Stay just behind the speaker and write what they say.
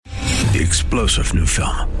The explosive new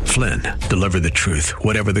film, Flynn, deliver the truth,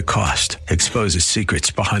 whatever the cost, exposes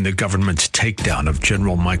secrets behind the government's takedown of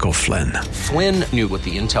General Michael Flynn. Flynn knew what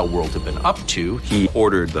the intel world had been up to. He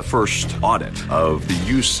ordered the first audit of the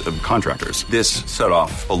use of contractors. This set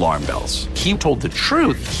off alarm bells. He told the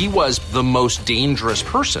truth. He was the most dangerous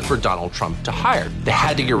person for Donald Trump to hire. They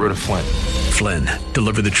had to get rid of Flynn. Flynn,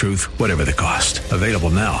 deliver the truth, whatever the cost. Available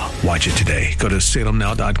now. Watch it today. Go to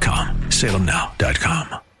salemnow.com.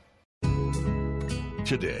 salemnow.com.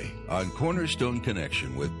 Today on Cornerstone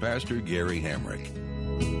Connection with Pastor Gary Hamrick.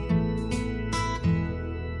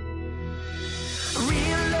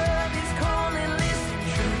 Real love is calling, listen,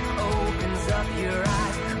 truth opens up your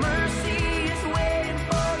eyes. Mercy is waiting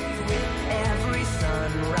for you with every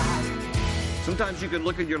sunrise. Sometimes you can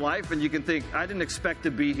look at your life and you can think, I didn't expect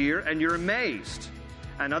to be here, and you're amazed.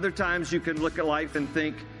 And other times you can look at life and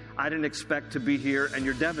think, I didn't expect to be here, and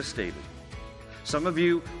you're devastated. Some of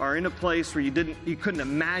you are in a place where you couldn't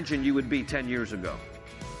imagine you would be 10 years ago.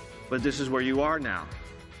 But this is where you are now.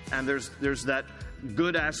 And there's that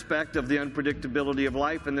good aspect of the unpredictability of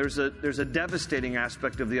life, and there's a devastating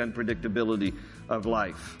aspect of the unpredictability of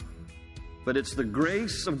life. But it's the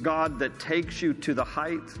grace of God that takes you to the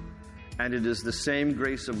height, and it is the same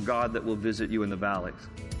grace of God that will visit you in the valleys.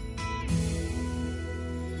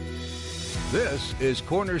 This is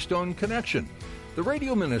Cornerstone Connection, the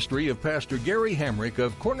radio ministry of Pastor Gary Hamrick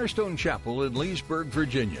of Cornerstone Chapel in Leesburg,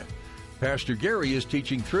 Virginia. Pastor Gary is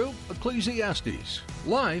teaching through Ecclesiastes.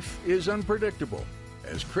 Life is unpredictable.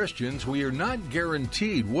 As Christians, we are not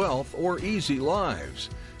guaranteed wealth or easy lives.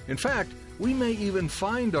 In fact, we may even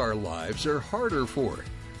find our lives are harder for it.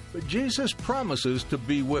 But Jesus promises to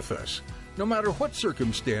be with us. No matter what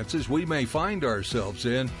circumstances we may find ourselves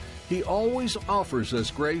in, He always offers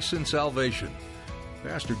us grace and salvation.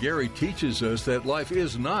 Pastor Gary teaches us that life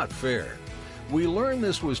is not fair. We learn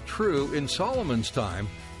this was true in Solomon's time,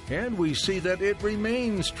 and we see that it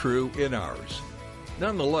remains true in ours.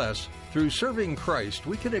 Nonetheless, through serving Christ,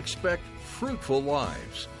 we can expect fruitful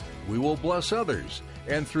lives. We will bless others,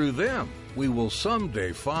 and through them, we will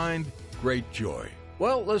someday find great joy.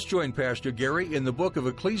 Well, let's join Pastor Gary in the book of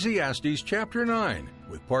Ecclesiastes, chapter 9,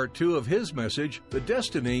 with part 2 of his message, The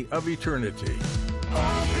Destiny of Eternity.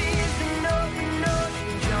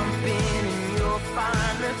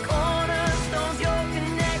 Find the cornerstones, your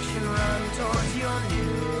connection, run towards your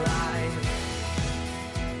new life.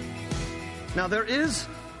 Now there is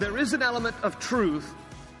an element of truth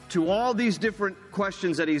to all these different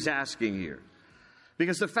questions that he's asking here.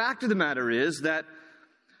 Because the fact of the matter is that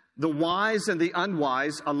the wise and the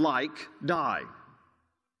unwise alike die.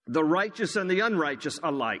 The righteous and the unrighteous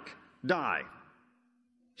alike die.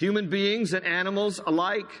 Human beings and animals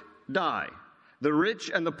alike die. The rich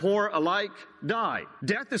and the poor alike die.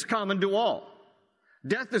 Death is common to all.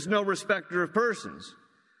 Death is no respecter of persons.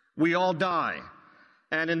 We all die.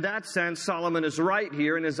 And in that sense, Solomon is right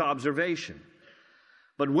here in his observation.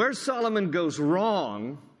 But where Solomon goes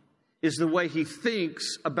wrong is the way he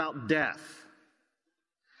thinks about death.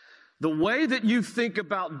 The way that you think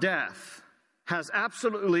about death has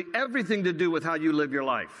absolutely everything to do with how you live your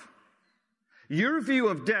life. Your view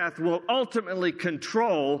of death will ultimately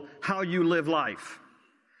control how you live life.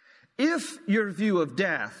 If your view of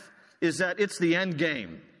death is that it's the end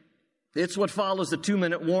game, it's what follows the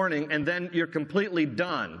 2-minute warning, and then you're completely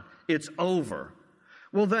done, it's over,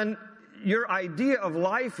 well then your idea of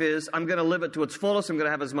life is, I'm going to live it to its fullest, I'm going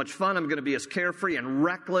to have as much fun, I'm going to be as carefree and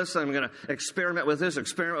reckless, I'm going to experiment with this,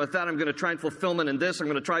 experiment with that, I'm going to try and fulfillment in this, I'm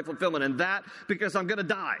going to try fulfillment in that, because I'm going to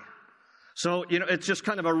die. So, it's just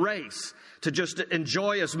kind of a race to just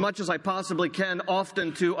enjoy as much as I possibly can,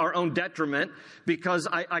 often to our own detriment, because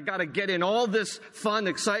I got to get in all this fun,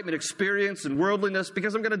 excitement, experience, and worldliness,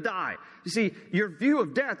 because I'm going to die. You see, your view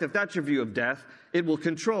of death, if that's your view of death, it will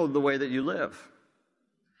control the way that you live.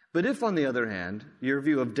 But if, on the other hand, your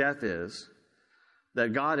view of death is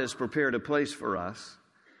that God has prepared a place for us,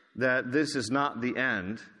 that this is not the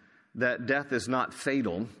end, that death is not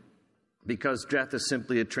fatal, because death is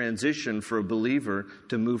simply a transition for a believer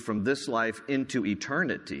to move from this life into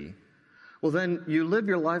eternity, well, then you live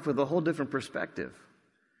your life with a whole different perspective.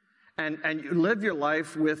 And you live your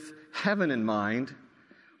life with heaven in mind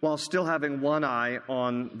while still having one eye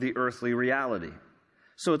on the earthly reality.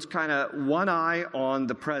 So it's kind of one eye on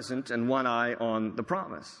the present and one eye on the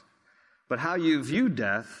promise. But how you view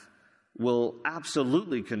death will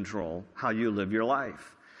absolutely control how you live your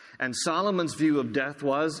life. And Solomon's view of death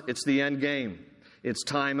was, it's the end game. It's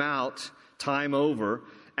time out, time over.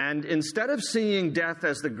 And instead of seeing death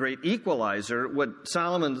as the great equalizer, what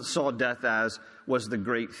Solomon saw death as was the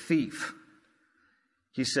great thief.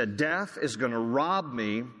 He said, death is going to rob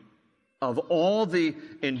me of all the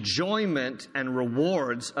enjoyment and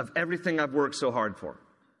rewards of everything I've worked so hard for.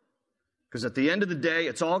 Because at the end of the day,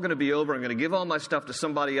 it's all going to be over. I'm going to give all my stuff to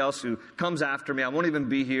somebody else who comes after me. I won't even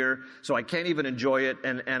be here, so I can't even enjoy it,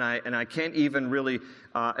 and I can't even really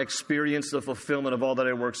experience the fulfillment of all that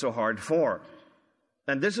I worked so hard for.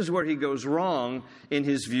 And this is where he goes wrong in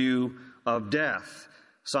his view of death.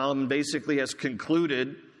 Solomon basically has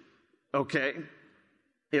concluded, okay,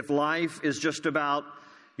 if life is just about,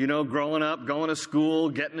 growing up, going to school,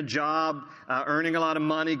 getting a job, earning a lot of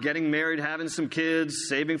money, getting married, having some kids,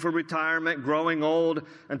 saving for retirement, growing old,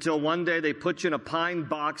 until one day they put you in a pine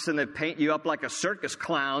box and they paint you up like a circus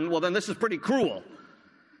clown, well, then this is pretty cruel.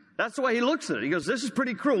 That's the way he looks at it. He goes, this is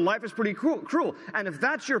pretty cruel. Life is pretty cruel. And if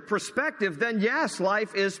that's your perspective, then yes,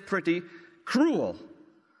 life is pretty cruel.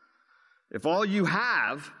 If all you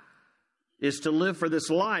have is to live for this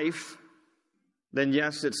life, then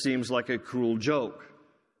yes, it seems like a cruel joke.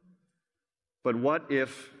 But what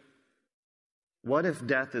if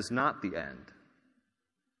death is not the end?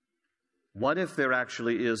 What if there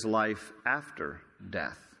actually is life after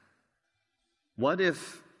death? What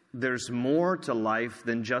if there's more to life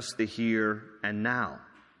than just the here and now?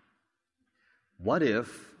 What if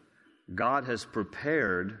God has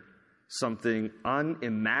prepared something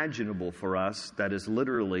unimaginable for us that is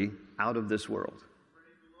literally out of this world?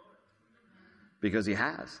 Because he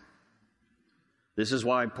has. This is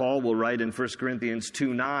why Paul will write in 1 Corinthians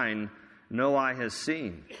 2:9, no eye has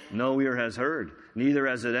seen, no ear has heard, neither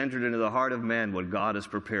has it entered into the heart of man what God has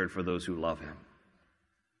prepared for those who love him.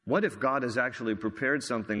 What if God has actually prepared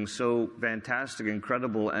something so fantastic,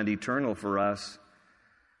 incredible, and eternal for us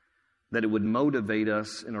that it would motivate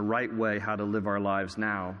us in a right way how to live our lives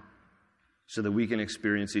now so that we can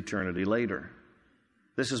experience eternity later?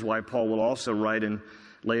 This is why Paul will also write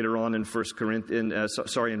later on in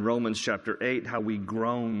in Romans chapter 8, how we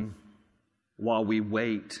groan while we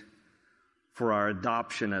wait for our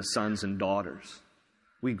adoption as sons and daughters.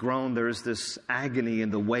 We groan, there is this agony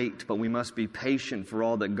in the wait, but we must be patient for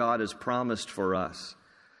all that God has promised for us.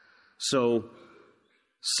 So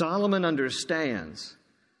Solomon understands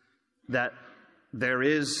that there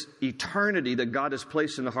is eternity that God has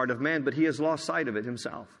placed in the heart of man, but he has lost sight of it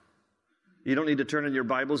himself. You don't need to turn in your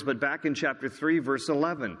Bibles, but back in chapter 3, verse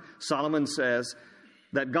 11, Solomon says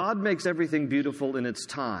that God makes everything beautiful in its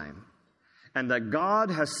time, and that God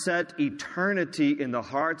has set eternity in the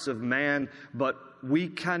hearts of man, but we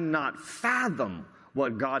cannot fathom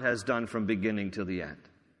what God has done from beginning to the end.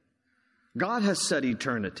 God has set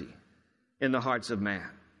eternity in the hearts of man.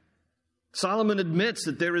 Solomon admits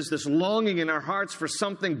that there is this longing in our hearts for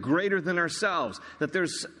something greater than ourselves, that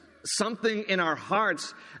there's something in our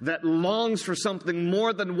hearts that longs for something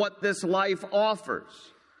more than what this life offers.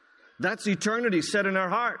 That's eternity set in our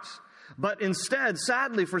hearts. But instead,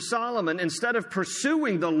 sadly for Solomon, instead of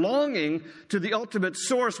pursuing the longing to the ultimate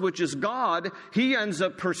source, which is God, he ends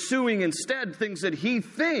up pursuing instead things that he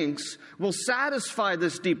thinks will satisfy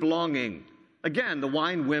this deep longing. Again, the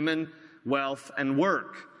wine, women, wealth, and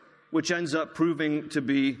work, which ends up proving to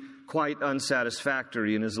be quite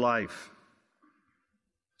unsatisfactory in his life.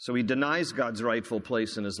 So he denies God's rightful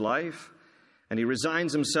place in his life, and he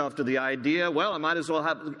resigns himself to the idea, well, I might as well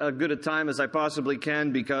have as good a time as I possibly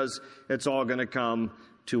can because it's all going to come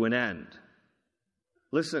to an end.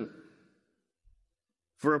 Listen,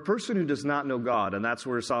 for a person who does not know God, and that's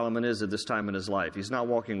where Solomon is at this time in his life, he's not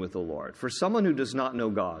walking with the Lord. For someone who does not know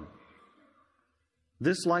God,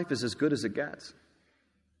 this life is as good as it gets.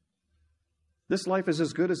 This life is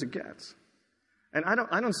as good as it gets. And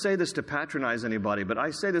I don't say this to patronize anybody, but I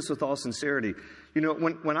say this with all sincerity.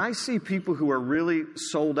 When I see people who are really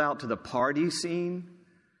sold out to the party scene,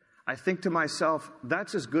 I think to myself,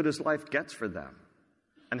 that's as good as life gets for them.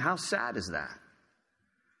 And how sad is that?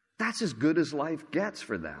 That's as good as life gets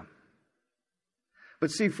for them.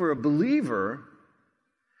 But see, for a believer,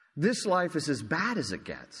 this life is as bad as it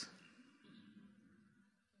gets.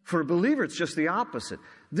 For a believer, it's just the opposite.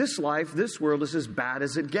 This life, this world is as bad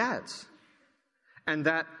as it gets. And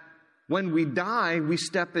that when we die, we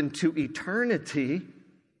step into eternity.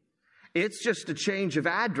 It's just a change of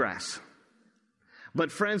address.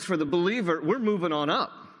 But friends, for the believer, we're moving on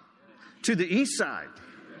up to the east side,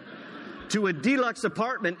 to a deluxe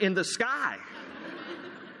apartment in the sky.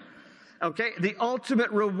 Okay, the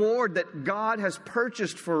ultimate reward that God has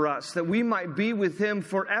purchased for us, that we might be with Him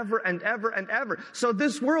forever and ever and ever. So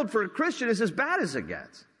this world for a Christian is as bad as it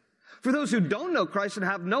gets. For those who don't know Christ and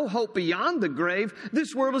have no hope beyond the grave,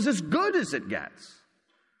 this world is as good as it gets.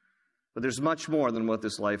 But there's much more than what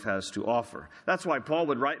this life has to offer. That's why Paul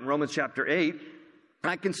would write in Romans chapter 8,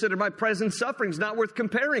 I consider my present sufferings not worth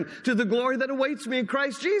comparing to the glory that awaits me in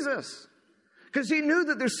Christ Jesus. because he knew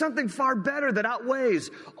that there's something far better that outweighs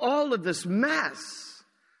all of this mess.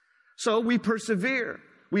 So we persevere.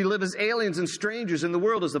 We live as aliens and strangers in the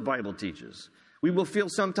world, as the Bible teaches. We will feel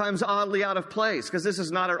sometimes oddly out of place because this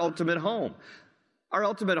is not our ultimate home. Our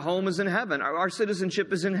ultimate home is in heaven. Our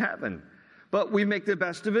citizenship is in heaven. But we make the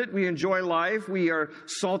best of it. We enjoy life. We are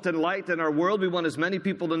salt and light in our world. We want as many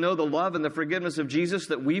people to know the love and the forgiveness of Jesus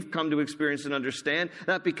that we've come to experience and understand.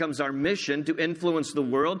 That becomes our mission, to influence the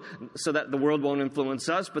world so that the world won't influence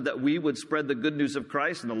us, but that we would spread the good news of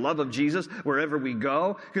Christ and the love of Jesus wherever we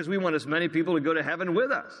go, because we want as many people to go to heaven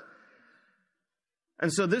with us.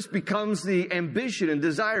 And so this becomes the ambition and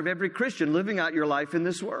desire of every Christian living out your life in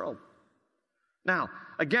this world. Now,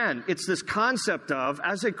 again, it's this concept of,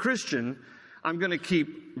 as a Christian, I'm going to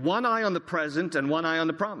keep one eye on the present and one eye on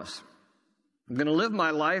the promise. I'm going to live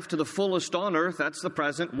my life to the fullest on earth. That's the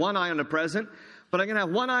present. One eye on the present. But I'm going to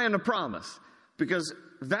have one eye on the promise, because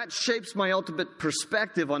that shapes my ultimate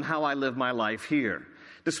perspective on how I live my life here.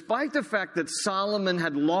 Despite the fact that Solomon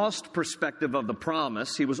had lost perspective of the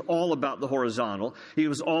promise, he was all about the horizontal. He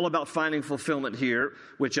was all about finding fulfillment here,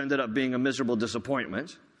 which ended up being a miserable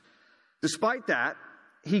disappointment. Despite that,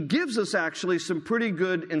 he gives us actually some pretty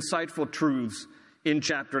good, insightful truths in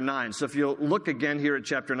chapter 9. So if you'll look again here at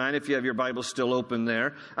chapter 9, if you have your Bible still open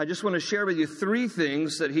there, I just want to share with you 3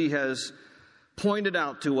 things that he has pointed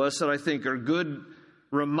out to us that I think are good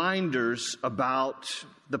reminders about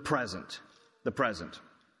the present. The present.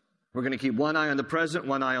 We're going to keep one eye on the present,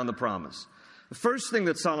 one eye on the promise. The first thing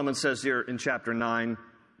that Solomon says here in chapter 9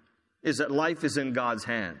 is that life is in God's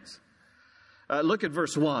hands. Look at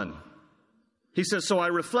verse 1. He says, "So I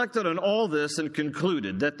reflected on all this and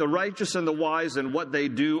concluded that the righteous and the wise and what they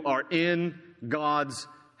do are in God's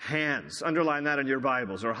hands." Underline that in your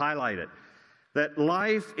Bibles or highlight it. That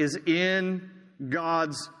life is in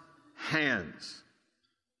God's hands.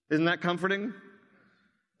 Isn't that comforting?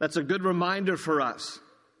 That's a good reminder for us.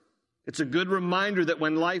 It's a good reminder that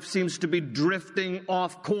when life seems to be drifting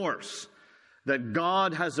off course, that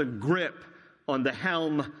God has a grip on the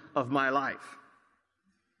helm of my life.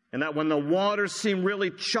 And that when the waters seem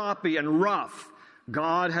really choppy and rough,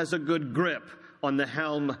 God has a good grip on the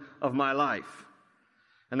helm of my life.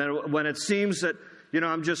 And then when it seems that,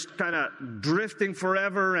 I'm just kind of drifting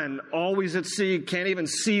forever and always at sea, can't even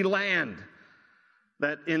see land,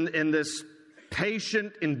 that in this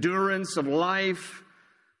patient endurance of life,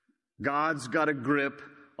 God's got a grip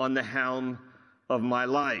on the helm of my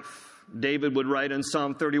life. David would write in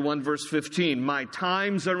Psalm 31, verse 15, "My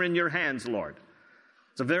times are in your hands, Lord."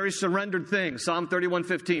 It's a very surrendered thing. Psalm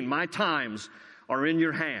 31:15, "My times are in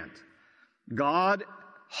your hand." God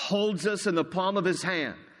holds us in the palm of his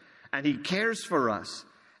hand, and he cares for us,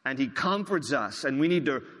 and he comforts us, and we need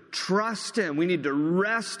to trust him. We need to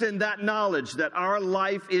rest in that knowledge that our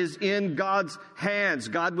life is in God's hands.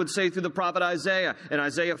 God would say through the prophet Isaiah in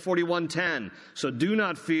Isaiah 41:10, "So do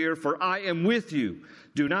not fear, for I am with you.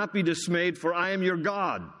 Do not be dismayed, for I am your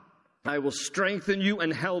God. I will strengthen you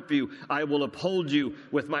and help you. I will uphold you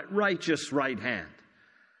with my righteous right hand."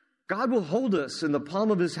 God will hold us in the palm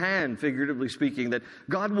of his hand, figuratively speaking, that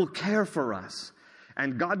God will care for us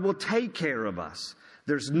and God will take care of us.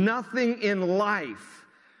 There's nothing in life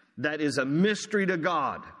that is a mystery to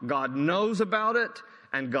God. God knows about it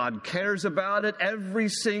and God cares about it. Every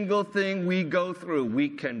single thing we go through, we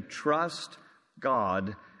can trust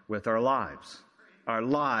God with our lives. Our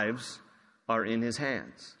lives are in his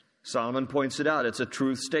hands. Solomon points it out. It's a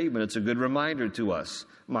truth statement. It's a good reminder to us.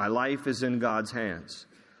 My life is in God's hands.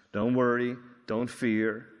 Don't worry. Don't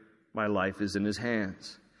fear. My life is in his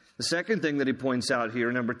hands. The second thing that he points out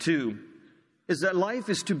here, number 2, is that life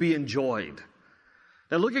is to be enjoyed.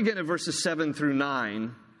 Now look again at verses 7 through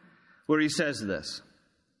 9, where he says this.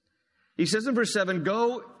 He says in verse 7,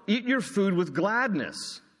 "Go eat your food with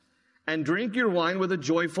gladness and drink your wine with a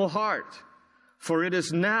joyful heart. For it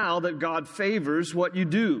is now that God favors what you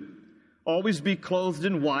do. Always be clothed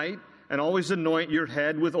in white and always anoint your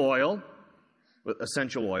head with oil," with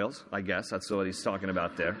essential oils, I guess. That's what he's talking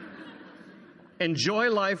about there. "Enjoy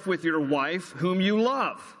life with your wife whom you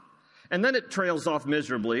love." And then it trails off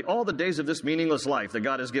miserably. "All the days of this meaningless life that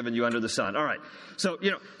God has given you under the sun." All right. So,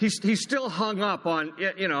 he's still hung up on,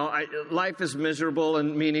 life is miserable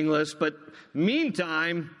and meaningless. But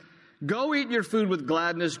meantime, go eat your food with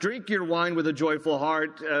gladness, drink your wine with a joyful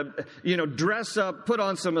heart, dress up, put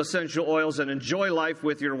on some essential oils, and enjoy life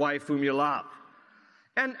with your wife whom you love.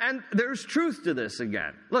 And there's truth to this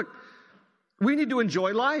again. Look, we need to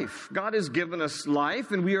enjoy life. God has given us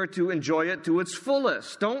life, and we are to enjoy it to its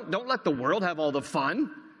fullest. Don't let the world have all the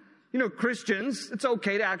fun. Christians, it's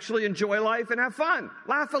okay to actually enjoy life and have fun.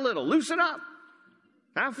 Laugh a little, loosen up,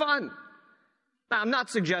 have fun. Now, I'm not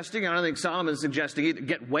suggesting, I don't think Solomon's suggesting either,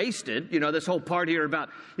 get wasted. This whole part here about,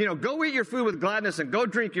 go eat your food with gladness and go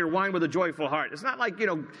drink your wine with a joyful heart. It's not like,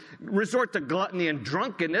 resort to gluttony and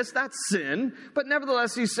drunkenness. That's sin. But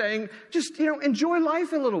nevertheless, he's saying, just, enjoy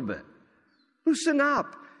life a little bit. Loosen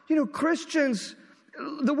up. Christians,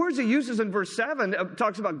 the words he uses in verse 7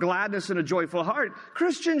 talks about gladness and a joyful heart.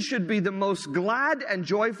 Christians should be the most glad and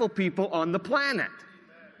joyful people on the planet.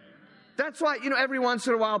 That's why, every once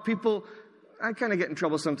in a while I kind of get in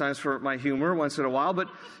trouble sometimes for my humor once in a while, but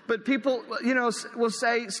people, will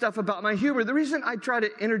say stuff about my humor. The reason I try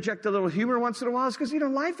to interject a little humor once in a while is because,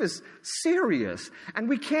 life is serious, and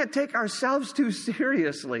we can't take ourselves too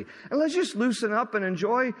seriously. And let's just loosen up and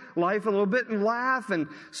enjoy life a little bit and laugh and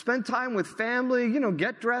spend time with family,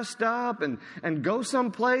 get dressed up and go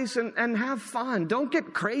someplace and have fun. Don't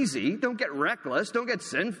get crazy. Don't get reckless. Don't get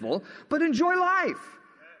sinful, but enjoy life.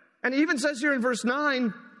 And he even says here in verse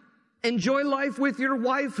 9, enjoy life with your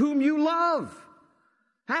wife whom you love.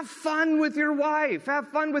 Have fun with your wife. Have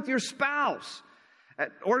fun with your spouse.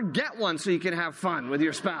 Or get one so you can have fun with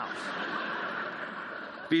your spouse.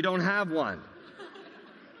 If you don't have one.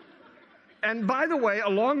 And by the way,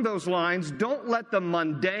 along those lines, don't let the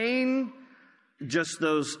mundane, just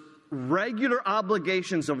those regular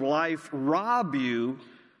obligations of life rob you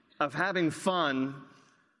of having fun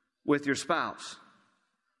with your spouse.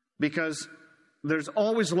 Because there's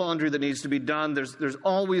always laundry that needs to be done. There's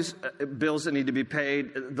always bills that need to be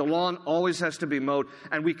paid. The lawn always has to be mowed.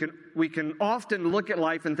 And we can often look at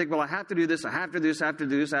life and think, well, I have to do this, I have to do this, I have to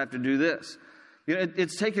do this, I have to do this.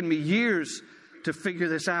 It's taken me years to figure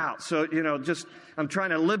this out. So, I'm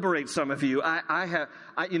trying to liberate some of you.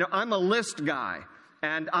 I'm a list guy,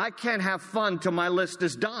 and I can't have fun till my list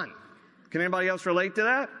is done. Can anybody else relate to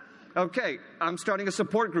that? Okay, I'm starting a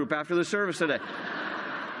support group after the service today.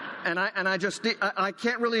 And I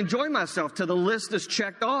can't really enjoy myself till the list is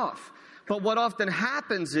checked off. But what often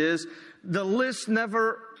happens is the list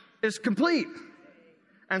never is complete.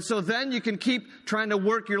 And so then you can keep trying to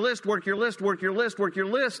work your list,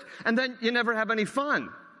 and then you never have any fun,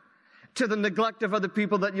 to the neglect of other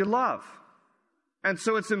people that you love. And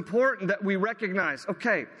so it's important that we recognize,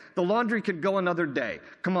 okay, the laundry can go another day.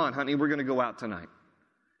 Come on, honey, we're going to go out tonight.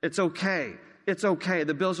 It's okay. It's okay.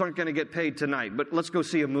 The bills aren't going to get paid tonight, but let's go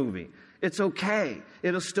see a movie. It's okay.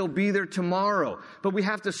 It'll still be there tomorrow. But we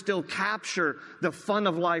have to still capture the fun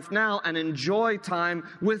of life now and enjoy time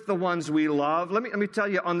with the ones we love. Let me tell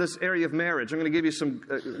you on this area of marriage. I'm going to give you some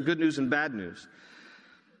good news and bad news.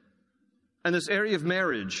 In this area of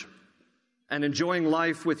marriage and enjoying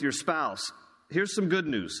life with your spouse, here's some good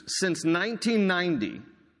news. Since 1990,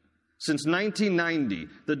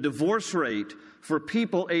 the divorce rate for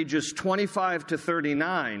people ages 25 to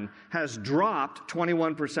 39 has dropped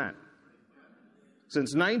 21%.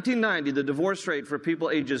 Since 1990, the divorce rate for people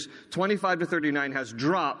ages 25 to 39 has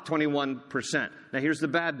dropped 21%. Now, here's the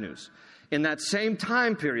bad news. In that same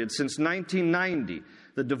time period, since 1990,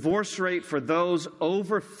 the divorce rate for those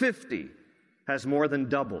over 50 has more than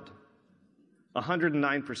doubled,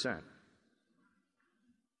 109%.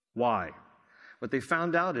 Why? What they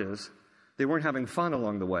found out is they weren't having fun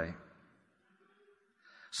along the way.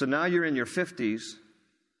 So now you're in your 50s,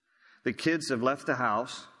 the kids have left the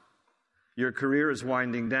house, your career is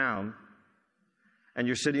winding down, and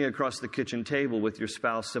you're sitting across the kitchen table with your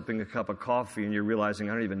spouse sipping a cup of coffee, and you're realizing,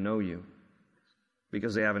 I don't even know you,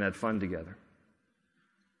 because they haven't had fun together.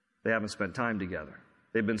 They haven't spent time together.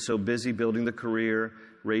 They've been so busy building the career,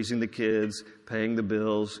 raising the kids, paying the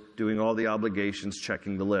bills, doing all the obligations,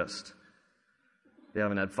 checking the list. They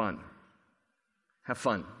haven't had fun. Have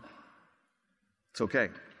fun. It's okay.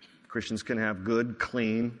 Christians can have good,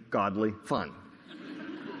 clean, godly fun.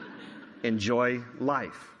 Enjoy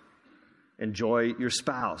life. Enjoy your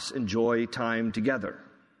spouse. Enjoy time together.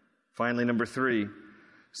 Finally, number 3,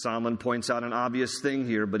 Solomon points out an obvious thing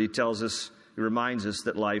here, but he reminds us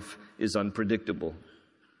that life is unpredictable.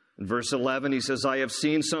 In verse 11, he says, I have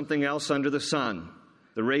seen something else under the sun.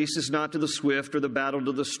 The race is not to the swift or the battle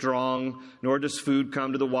to the strong, nor does food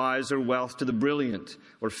come to the wise or wealth to the brilliant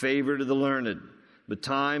or favor to the learned. But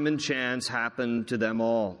time and chance happen to them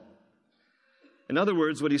all. In other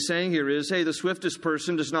words, what he's saying here is, hey, the swiftest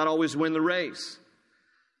person does not always win the race.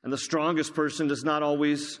 And the strongest person does not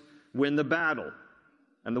always win the battle.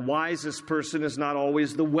 And the wisest person is not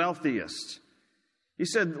always the wealthiest. He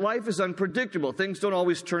said, life is unpredictable. Things don't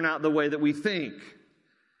always turn out the way that we think.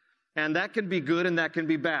 And that can be good and that can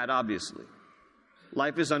be bad, obviously.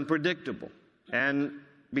 Life is unpredictable. And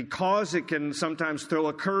because it can sometimes throw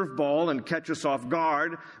a curveball and catch us off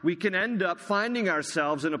guard, we can end up finding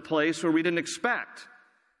ourselves in a place where we didn't expect,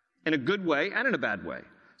 in a good way and in a bad way.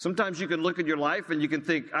 Sometimes you can look at your life and you can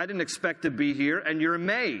think, I didn't expect to be here, and you're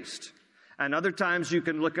amazed. And other times you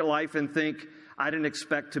can look at life and think, I didn't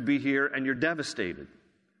expect to be here, and you're devastated.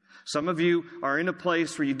 Some of you are in a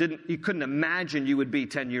place where you couldn't imagine you would be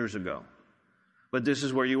 10 years ago. But this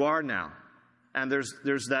is where you are now. And there's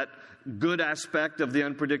that good aspect of the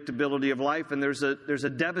unpredictability of life, and there's a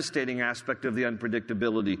devastating aspect of the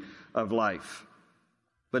unpredictability of life.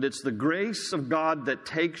 But it's the grace of God that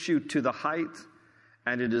takes you to the height,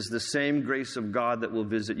 and it is the same grace of God that will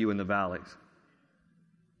visit you in the valleys.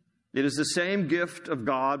 It is the same gift of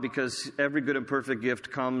God, because every good and perfect gift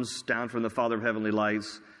comes down from the Father of heavenly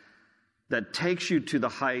lights, that takes you to the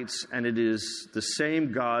heights, and it is the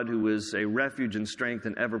same God who is a refuge and strength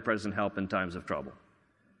and ever-present help in times of trouble.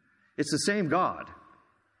 It's the same God,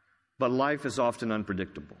 but life is often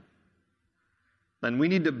unpredictable. And we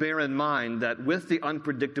need to bear in mind that with the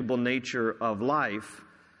unpredictable nature of life,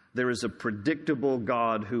 there is a predictable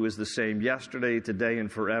God who is the same yesterday, today,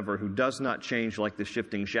 and forever, who does not change like the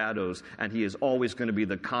shifting shadows, and He is always going to be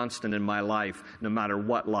the constant in my life, no matter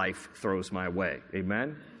what life throws my way.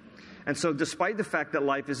 Amen? And so despite the fact that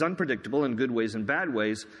life is unpredictable in good ways and bad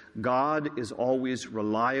ways, God is always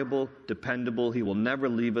reliable, dependable. He will never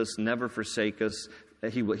leave us, never forsake us.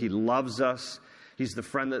 He loves us. He's the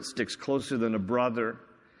friend that sticks closer than a brother.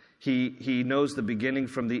 He knows the beginning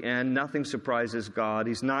from the end. Nothing surprises God.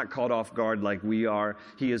 He's not caught off guard like we are.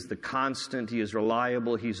 He is the constant. He is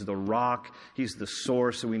reliable. He's the rock. He's the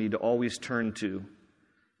source that we need to always turn to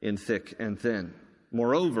in thick and thin.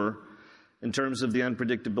 Moreover, in terms of the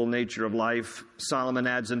unpredictable nature of life, Solomon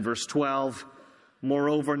adds in verse 12,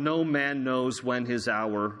 moreover, no man knows when his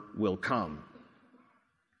hour will come.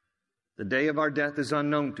 The day of our death is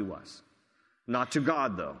unknown to us, not to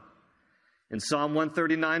God, though. In Psalm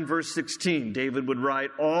 139, verse 16, David would write,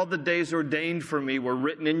 all the days ordained for me were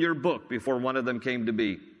written in your book before one of them came to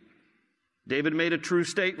be. David made a true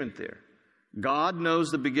statement there. God knows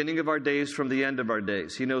the beginning of our days from the end of our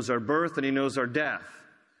days. He knows our birth and He knows our death.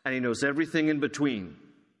 And He knows everything in between.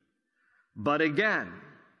 But again,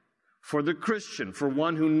 for the Christian, for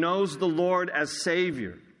one who knows the Lord as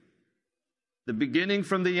Savior, the beginning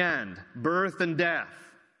from the end, birth and death,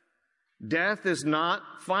 death is not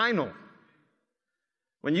final.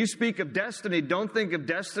 When you speak of destiny, don't think of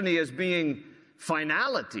destiny as being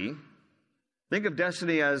finality. Think of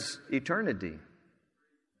destiny as eternity.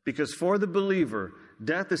 Because for the believer,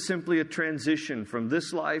 death is simply a transition from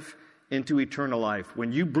this life into eternal life.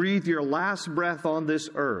 When you breathe your last breath on this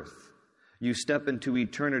earth, you step into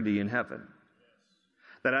eternity in heaven.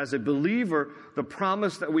 That as a believer, the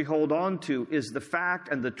promise that we hold on to is the fact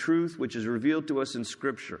and the truth which is revealed to us in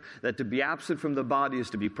Scripture, that to be absent from the body is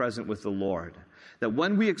to be present with the Lord. That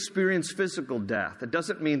when we experience physical death, it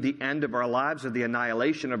doesn't mean the end of our lives or the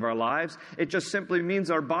annihilation of our lives. It just simply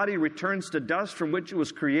means our body returns to dust from which it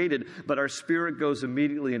was created, but our spirit goes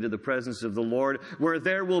immediately into the presence of the Lord, where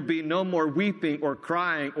there will be no more weeping or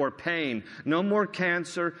crying or pain, no more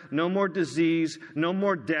cancer, no more disease, no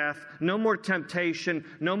more death, no more temptation,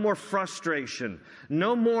 no more frustration,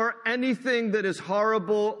 no more anything that is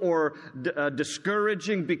horrible or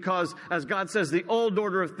discouraging, because, as God says, the old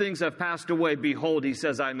order of things have passed away. Behold, He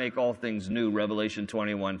says, I make all things new, Revelation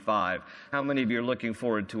 21:5. How many of you are looking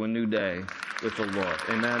forward to a new day with the Lord?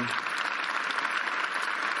 Amen?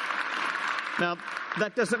 Now,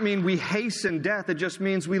 that doesn't mean we hasten death. It just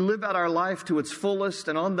means we live out our life to its fullest,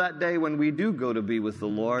 and on that day when we do go to be with the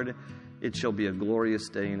Lord, it shall be a glorious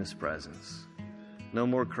day in His presence. No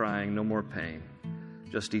more crying, no more pain,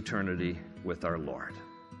 just eternity with our Lord.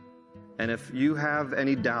 And if you have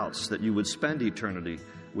any doubts that you would spend eternity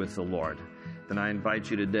with the Lord, then I invite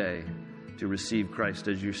you today to receive Christ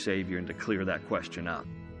as your Savior and to clear that question up.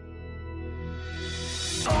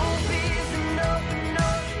 Jump in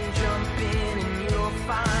and you'll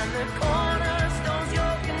find the cornerstone's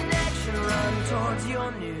your connection. Run towards your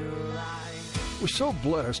new life. We're so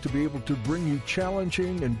blessed to be able to bring you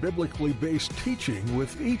challenging and biblically based teaching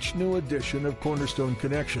with each new edition of Cornerstone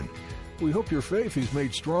Connection. We hope your faith is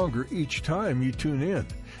made stronger each time you tune in,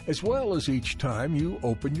 as well as each time you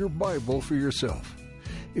open your Bible for yourself.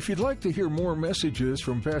 If you'd like to hear more messages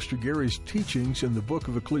from Pastor Gary's teachings in the book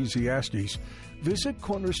of Ecclesiastes, visit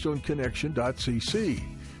cornerstoneconnection.cc.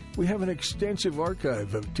 We have an extensive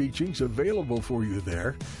archive of teachings available for you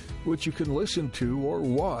there, which you can listen to or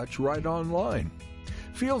watch right online.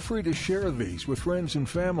 Feel free to share these with friends and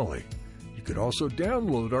family. You can also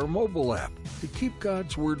download our mobile app to keep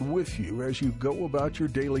God's Word with you as you go about your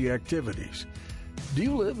daily activities. Do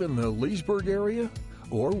you live in the Leesburg area,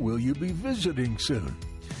 or will you be visiting soon?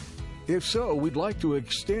 If so, we'd like to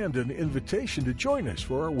extend an invitation to join us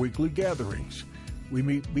for our weekly gatherings. We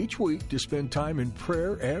meet each week to spend time in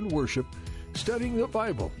prayer and worship, studying the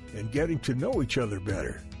Bible, and getting to know each other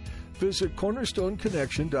better. Visit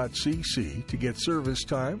cornerstoneconnection.cc to get service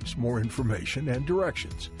times, more information, and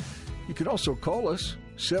directions. You can also call us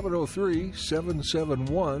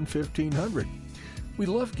 703-771-1500. We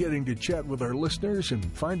love getting to chat with our listeners and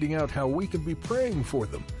finding out how we can be praying for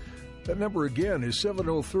them. That number again is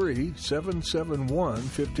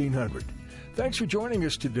 703-771-1500. Thanks for joining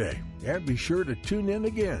us today, and be sure to tune in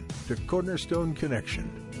again to Cornerstone Connection.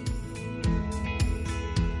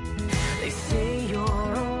 They say you're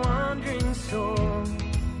a wandering soul,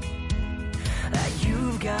 that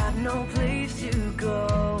you've got no place to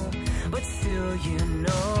go, but still you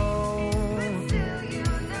know,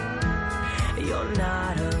 you're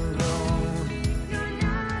not alone.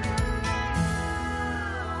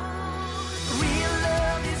 Real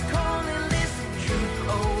love is calling, listen, truth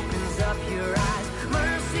opens up your eyes.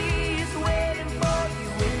 Mercy is waiting for you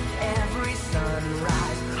with every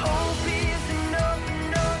sunrise. Hope is an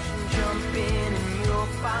open ocean, jump in and you'll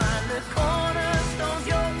find the cornerstones,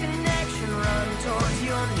 your connection, run towards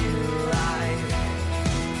your new life.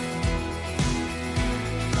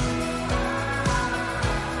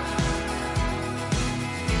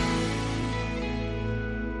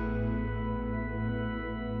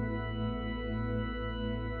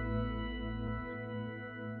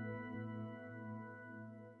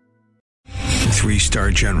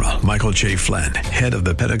 Three-star General Michael J. Flynn, head of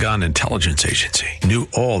the Pentagon Intelligence Agency, knew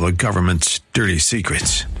all the government's dirty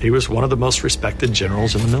secrets. He was one of the most respected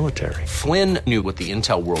generals in the military. Flynn knew what the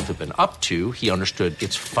intel world had been up to. He understood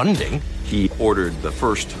its funding. He ordered the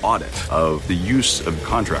first audit of the use of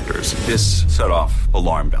contractors. This set off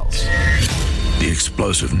alarm bells. The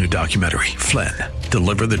explosive new documentary, Flynn,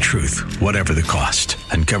 Deliver the Truth, Whatever the Cost,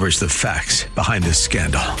 uncovers the facts behind this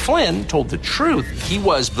scandal. Flynn told the truth. He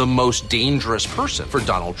was the most dangerous person for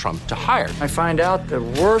Donald Trump to hire. I find out the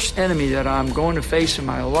worst enemy that I'm going to face in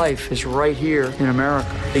my life is right here in America.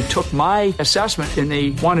 They took my assessment and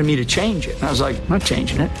they wanted me to change it. And I was like, I'm not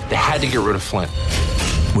changing it. They had to get rid of Flynn.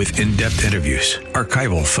 With in-depth interviews,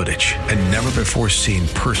 archival footage, and never-before-seen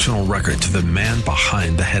personal records of the man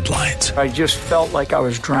behind the headlines. I just felt like I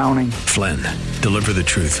was drowning. Flynn, Deliver the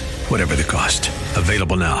Truth, Whatever the Cost.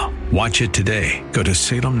 Available now. Watch it today. Go to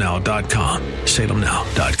salemnow.com.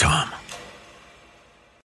 salemnow.com.